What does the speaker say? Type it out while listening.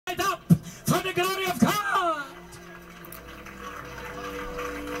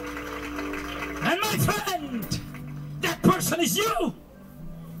person is you.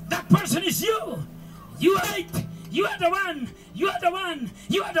 That person is you. You are it. You are the one. You are the one.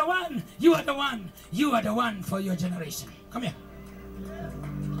 You are the one. You are the one. You are the one for your generation. Come here.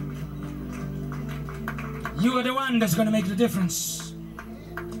 You are the one that's going to make the difference.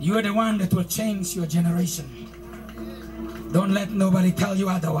 You are the one that will change your generation. Don't let nobody tell you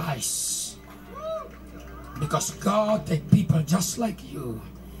otherwise. Because God takes people just like you.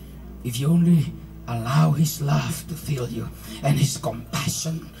 If you only allow His love to fill you and His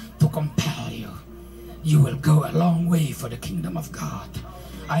compassion to compel you, you will go a long way for the kingdom of God.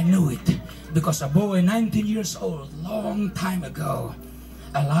 I knew it because a boy 19 years old, long time ago,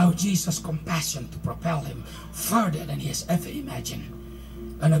 allowed Jesus' compassion to propel him further than he has ever imagined.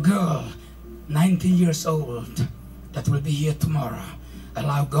 And a girl 19 years old that will be here tomorrow,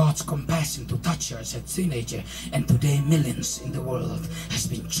 allow God's compassion to touch her as a teenager, and today millions in the world has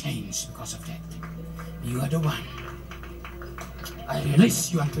been changed because of that. You are the one. I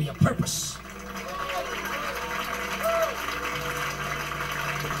release you unto your purpose.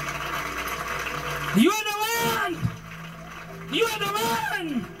 You are the one. You are the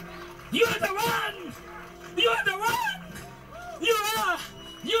one. You are the one. You are the one. You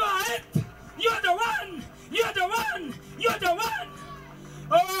are it. You are the one. You are the one. You are the one.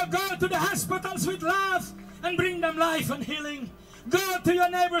 Oh, go to the hospitals with love and bring them life and healing. Go to your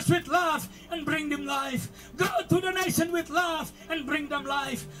neighbors with love and bring them life. Go to the nation with love and bring them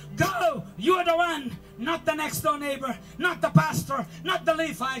life. Go. You are the one. Not the next door neighbor. Not the pastor. Not the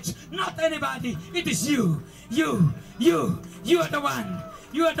Levites. Not anybody. It is you. You. You are the one.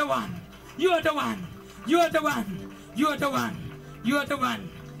 You are the one. You are the one. You are the one. You are the one. You are the one.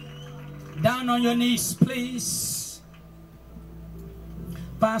 Down on your knees, please.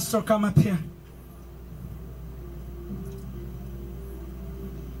 Pastor, come up here.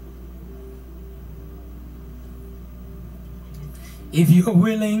 If you're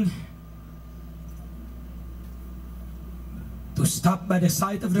willing to stop by the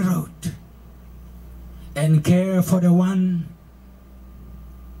side of the road and care for the one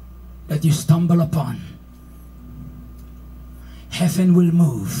that you stumble upon, heaven will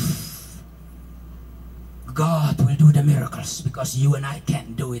move. God will do the miracles because you and I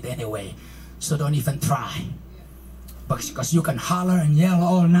can't do it anyway. So don't even try. Because you can holler and yell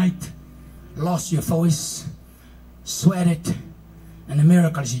all night, lost your voice, sweat it, and the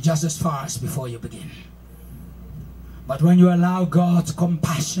miracle is just as far as before you begin. But when you allow God's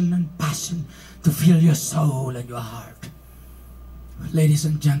compassion and passion to fill your soul and your heart, ladies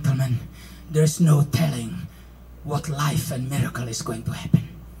and gentlemen, there's no telling what life and miracle is going to happen.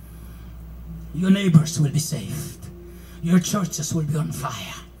 Your neighbors will be saved. Your churches will be on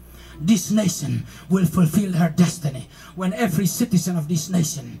fire. This nation will fulfill her destiny when every citizen of this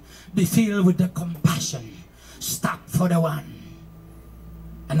nation be filled with the compassion. Stop for the one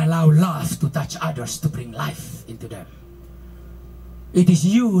and allow love to touch others to bring life into them. It is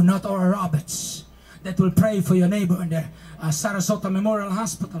you, not Oral Roberts, that will pray for your neighbor in the Sarasota Memorial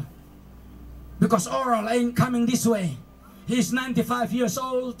Hospital. Because Oral ain't coming this way. He's 95 years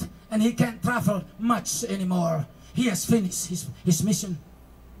old and he can't travel much anymore. He has finished his mission.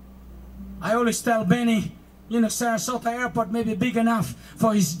 I always tell Benny, Sarasota Airport may be big enough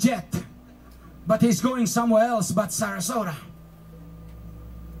for his jet, but he's going somewhere else but Sarasota.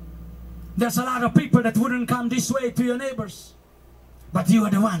 There's a lot of people that wouldn't come this way to your neighbors, but you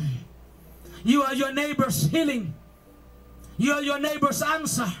are the one. You are your neighbor's healing. You are your neighbor's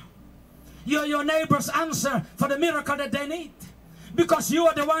answer. You are your neighbor's answer for the miracle that they need. Because you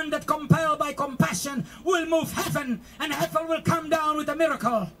are the one that, compelled by compassion, will move heaven, and heaven will come down with a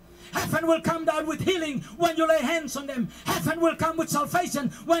miracle. Heaven will come down with healing when you lay hands on them. Heaven will come with salvation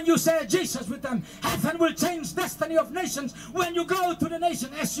when you say Jesus with them. Heaven will change destiny of nations when you go to the nation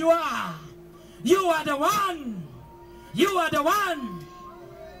as you are. You are the one. You are the one.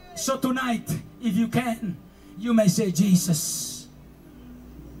 So tonight, if you can, you may say, Jesus,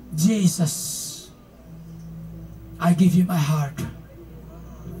 Jesus, I give you my heart.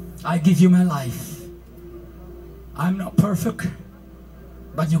 I give you my life. I'm not perfect,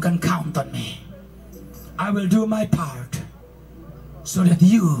 but you can count on me. I will do my part so that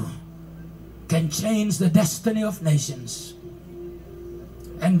you can change the destiny of nations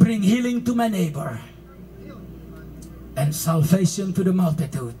and bring healing to my neighbor and salvation to the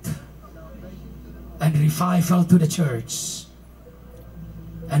multitude and revival to the church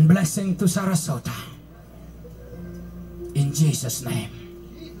and blessing to Sarasota. In Jesus' name.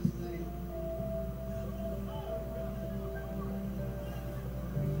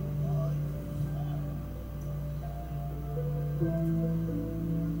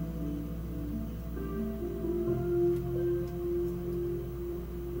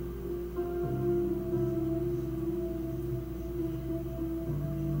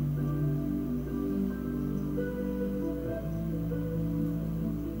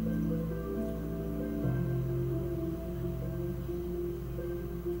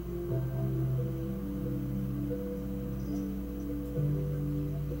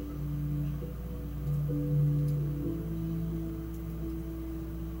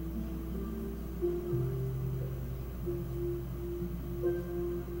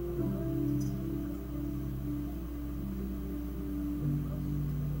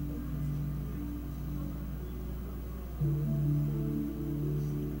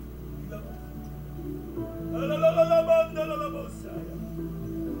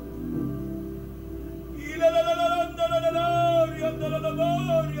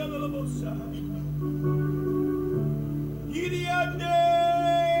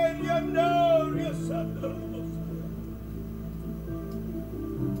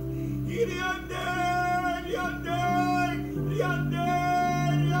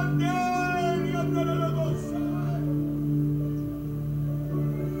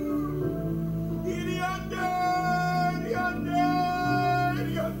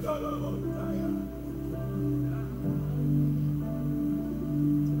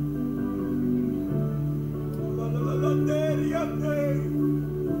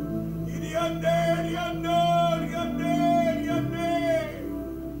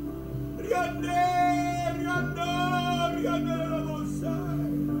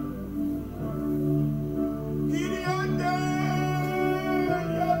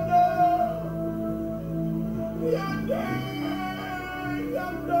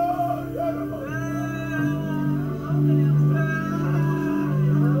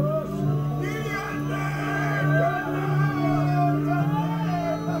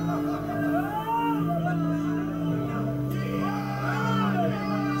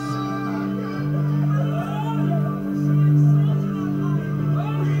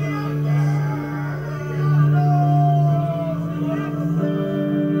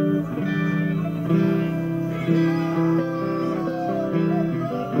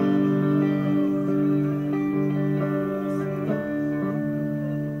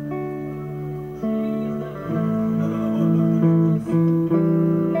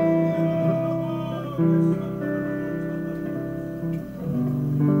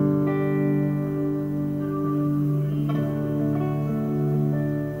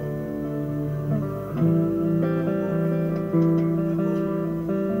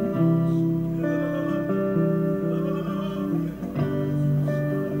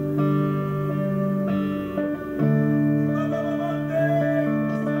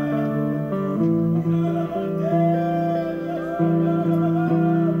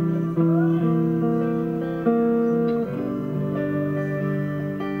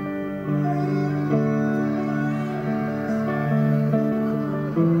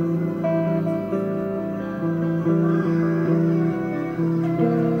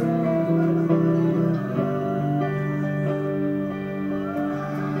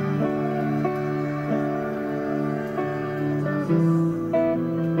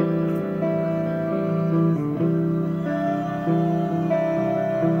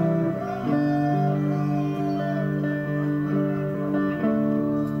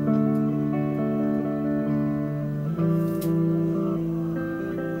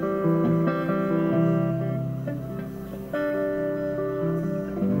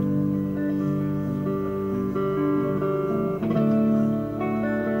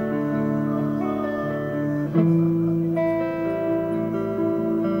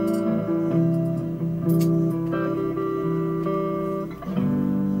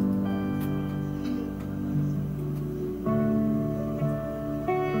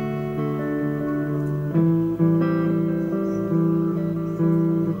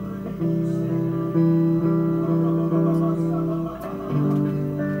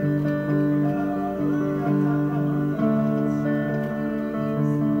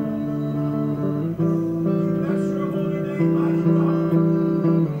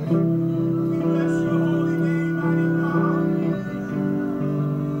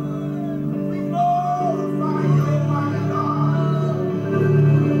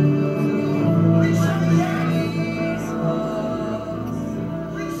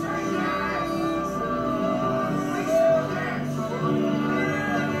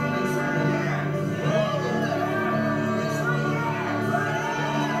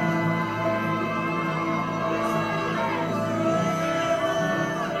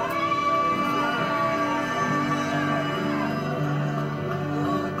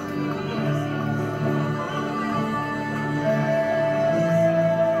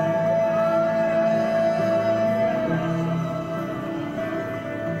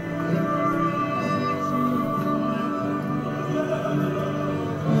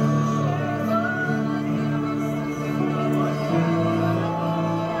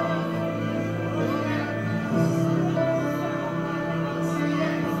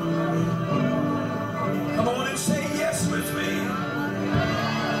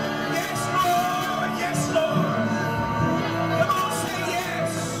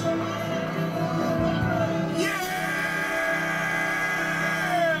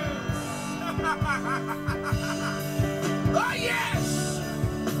 Ha ha ha ha!